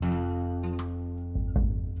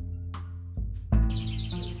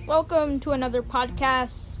welcome to another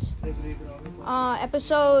podcast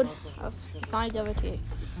episode of Sonic WT.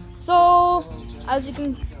 So, as you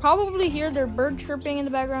can probably hear, there are birds chirping in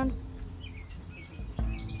the background.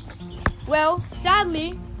 Well,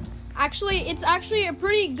 sadly, it's actually a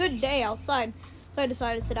pretty good day outside, so I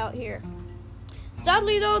decided to sit out here.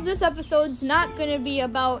 Sadly, though, this episode's not going to be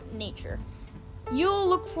about nature. You'll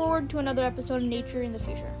look forward to another episode of nature in the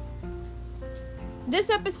future. This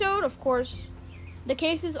episode, of course, the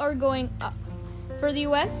cases are going up for the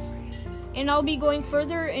US, and I'll be going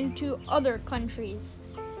further into other countries.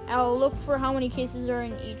 I'll look for how many cases are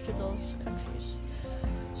in each of those countries.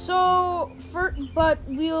 But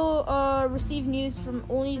we'll receive news from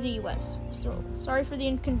only the US. So, sorry for the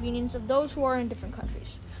inconvenience of those who are in different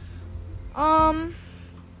countries.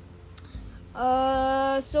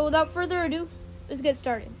 So without further ado, let's get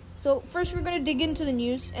started. So first we're going to dig into the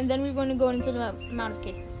news, and then we're going to go into the amount of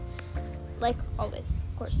cases. Like always,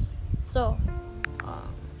 of course. So,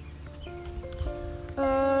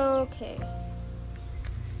 okay.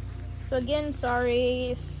 So again,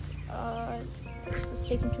 sorry if this is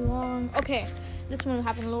taking too long. Okay, this one will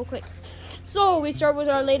happen a little quick. So we start with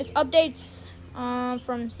our latest updates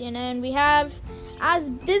from CNN. We have, as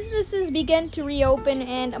businesses began to reopen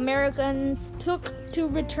and Americans took to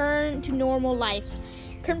return to normal life,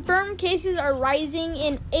 confirmed cases are rising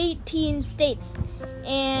in 18 states.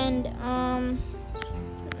 And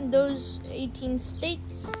those 18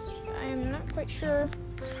 states, I'm not quite sure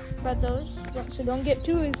about those, so don't get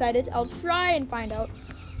too excited. I'll try and find out.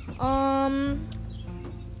 Our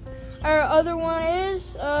other one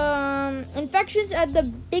is infections at the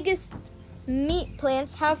biggest meat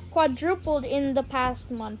plants have quadrupled in the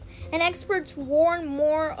past month, and experts warn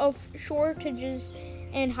more of shortages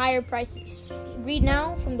and higher prices. Read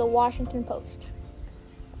now from the Washington Post.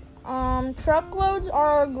 Truckloads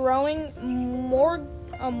are growing.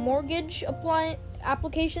 Mortgage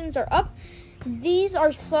applications are up. These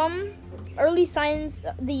are some early signs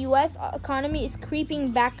the U.S. economy is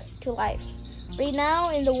creeping back to life. Read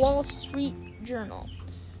now in the Wall Street Journal.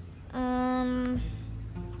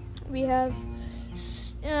 We have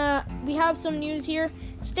some news here.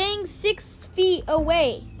 Staying 6 feet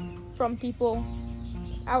away from people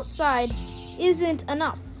outside isn't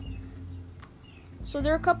enough. So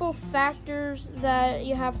there are a couple factors that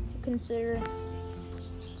you have to consider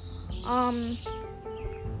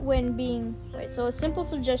when being right. So a simple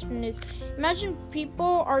suggestion is, imagine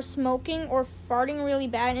people are smoking or farting really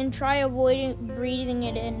bad and try avoiding breathing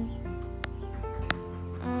it in.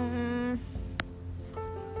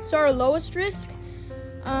 So our lowest risk,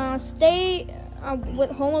 stay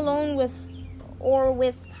home alone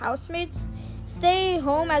with housemates. Stay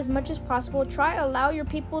home as much as possible. Allow your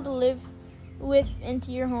people to live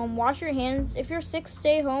into your home. Wash your hands. If you're sick,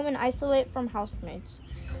 stay home and isolate from housemates.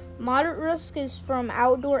 Moderate risk is from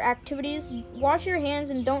outdoor activities. Wash your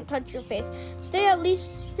hands and don't touch your face. Stay at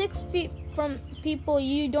least 6 feet from people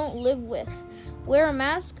you don't live with. Wear a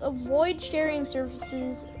mask. Avoid sharing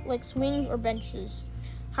surfaces like swings or benches.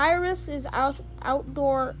 High risk is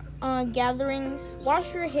outdoor gatherings.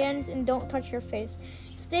 Wash your hands and don't touch your face.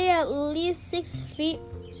 Stay at least 6 feet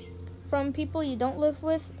from people you don't live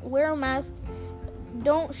with. Wear a mask.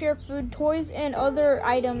 Don't share food, toys, and other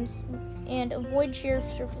items, and avoid shared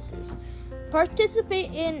surfaces.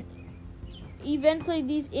 Participate in events like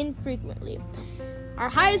these infrequently. Our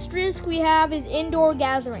highest risk we have is indoor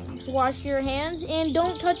gatherings. Wash your hands and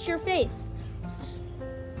don't touch your face.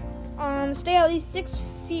 Stay at least 6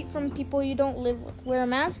 feet from people you don't live with. Wear a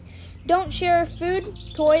mask. Don't share food,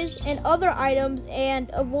 toys, and other items, and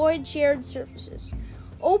avoid shared surfaces.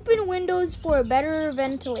 Open windows for better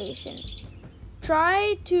ventilation.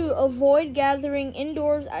 Try to avoid gathering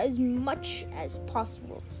indoors as much as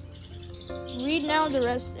possible. Read now the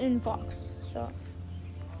rest in Fox. So,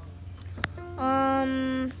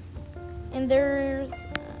 and there's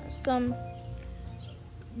some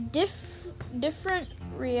different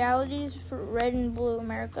realities for red and blue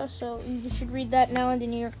America. So you should read that now in the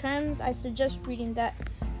New York Times. I suggest reading that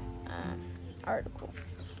article.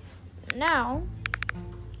 Now,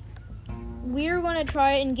 we're going to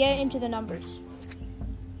try and get into the numbers.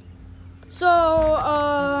 So,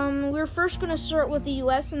 we're first going to start with the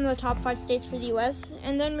U.S. and the top 5 states for the U.S.,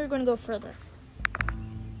 and then we're going to go further.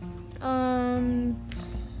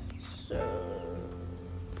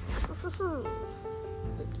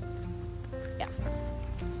 Oops. Yeah.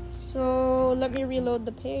 So, let me reload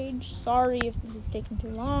the page. Sorry if this is taking too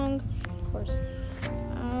long. Of course.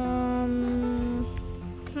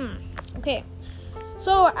 Okay.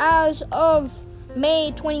 So, as of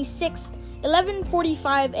May 26th,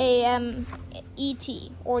 11:45 a.m. ET,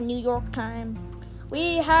 or New York time,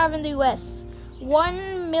 we have in the U.S.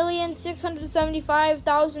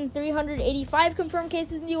 1,675,385 confirmed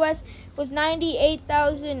cases in the U.S. with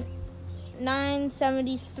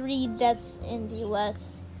 98,973 deaths in the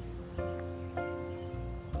U.S.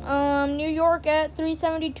 New York at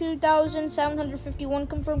 372,751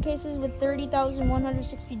 confirmed cases with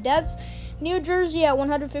 30,160 deaths. New Jersey at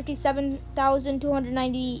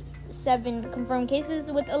 157,297 confirmed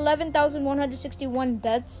cases with 11,161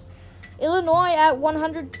 deaths. Illinois at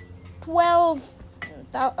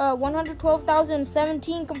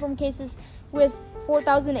 112,017 confirmed cases with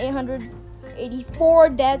 4,884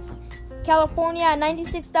 deaths. California at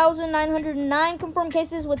 96,909 confirmed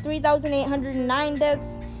cases with 3,809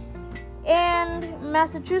 deaths. And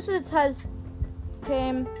Massachusetts has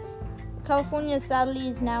came. California sadly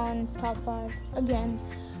is now in its top 5 again.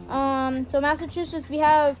 So Massachusetts, we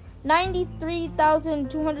have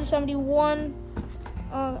 93,271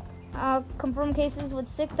 confirmed cases with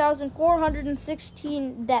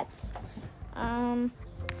 6,416 deaths.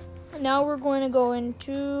 Now we're going to go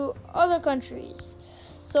into other countries.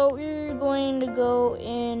 So we're going to go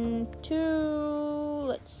into,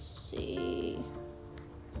 let's see.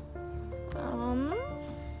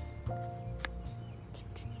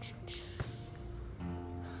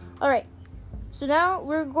 Alright, so now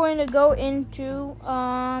we're going to go into,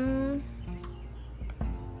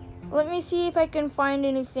 let me see if I can find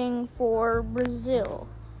anything for Brazil.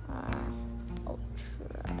 I'll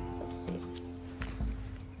try, let's see.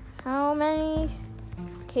 How many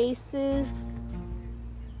cases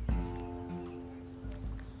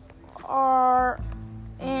are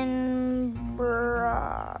in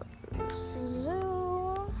Brazil?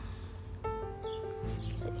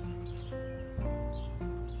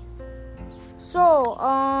 So,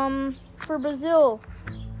 for Brazil,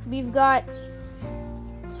 we've got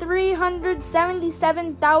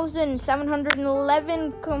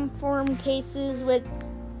 377,711 confirmed cases with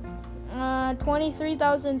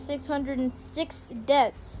 23,606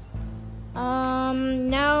 deaths.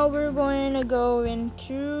 Now we're going to go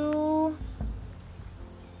into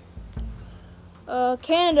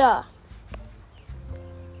Canada.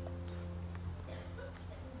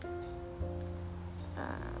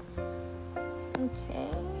 Okay.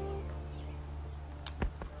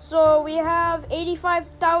 So we have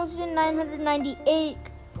 85,998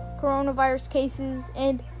 coronavirus cases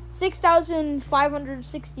and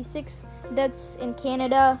 6,566 deaths in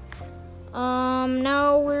Canada.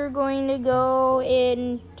 Now we're going to go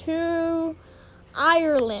into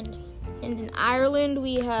Ireland. And in Ireland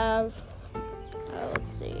we have,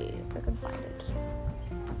 let's see if I can find it.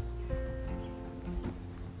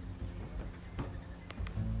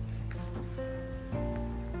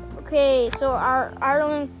 Okay, so our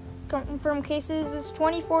Ireland confirmed cases is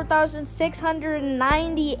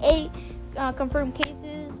 24,698 confirmed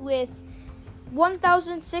cases with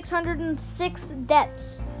 1,606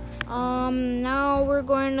 deaths. Now we're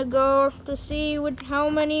going to go to see how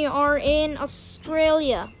many are in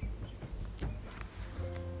Australia.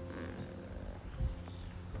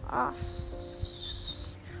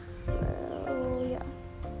 Australia.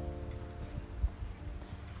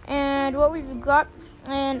 And what we've got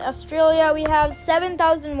in Australia, we have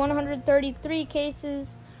 7,133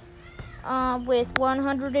 cases with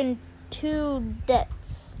 102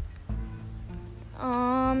 deaths.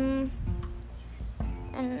 And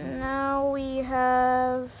now we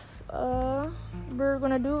have, we're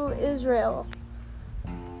gonna do Israel.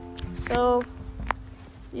 So,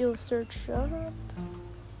 you'll search up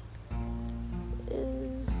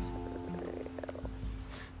Israel.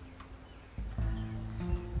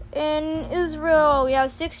 In Israel, we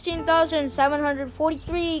have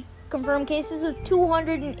 16,743 confirmed cases with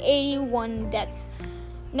 281 deaths.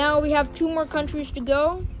 Now we have 2 more countries to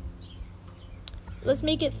go. Let's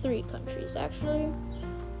make it 3 countries, actually.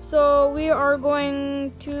 So we are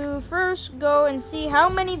going to first go and see how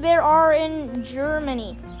many there are in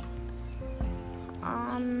Germany.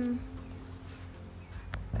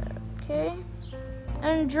 Okay.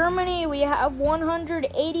 In Germany, we have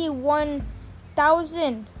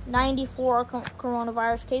 181,094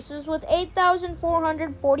 coronavirus cases with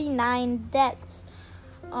 8,449 deaths.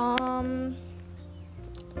 Now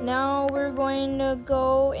we're going to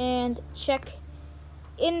go and check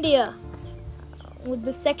India, with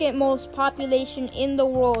the second most population in the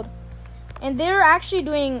world. And they're actually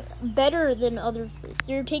doing better than other countries.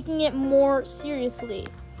 They're taking it more seriously,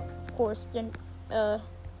 of course, than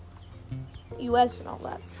US and all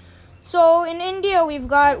that. So in India, we've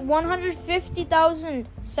got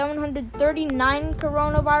 150,739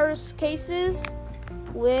 coronavirus cases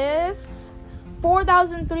with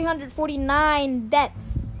 4,349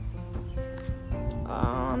 deaths.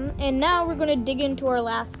 And now we're gonna dig into our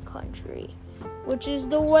last country, which is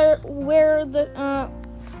where the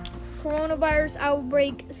coronavirus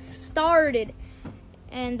outbreak started,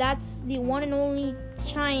 and that's the one and only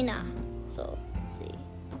China. So let's see.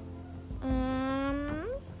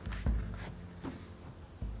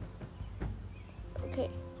 Okay.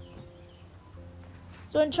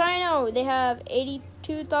 So in China, they have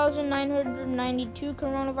 82,992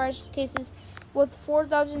 coronavirus cases with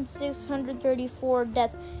 4,634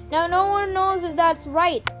 deaths. Now, no one knows if that's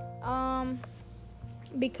right,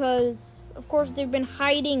 because of course they've been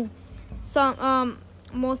hiding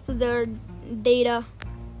most of their data,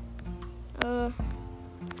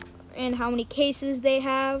 and how many cases they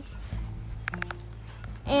have.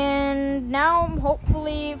 And now,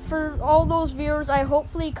 hopefully, for all those viewers, I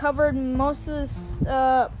hopefully covered most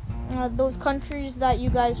of those countries that you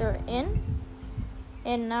guys are in.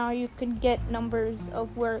 And now you can get numbers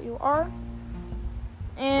of where you are.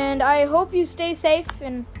 And I hope you stay safe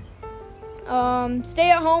and stay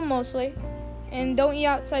at home mostly. And don't eat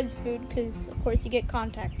outside food because, of course, you get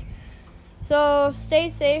contact. So stay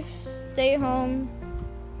safe, stay home,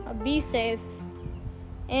 be safe.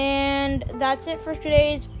 And that's it for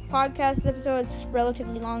today's podcast episode. It's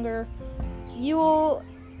relatively longer. You will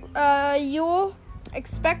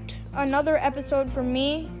expect another episode from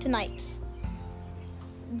me tonight.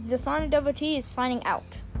 The Sonic Devotee is signing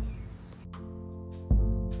out.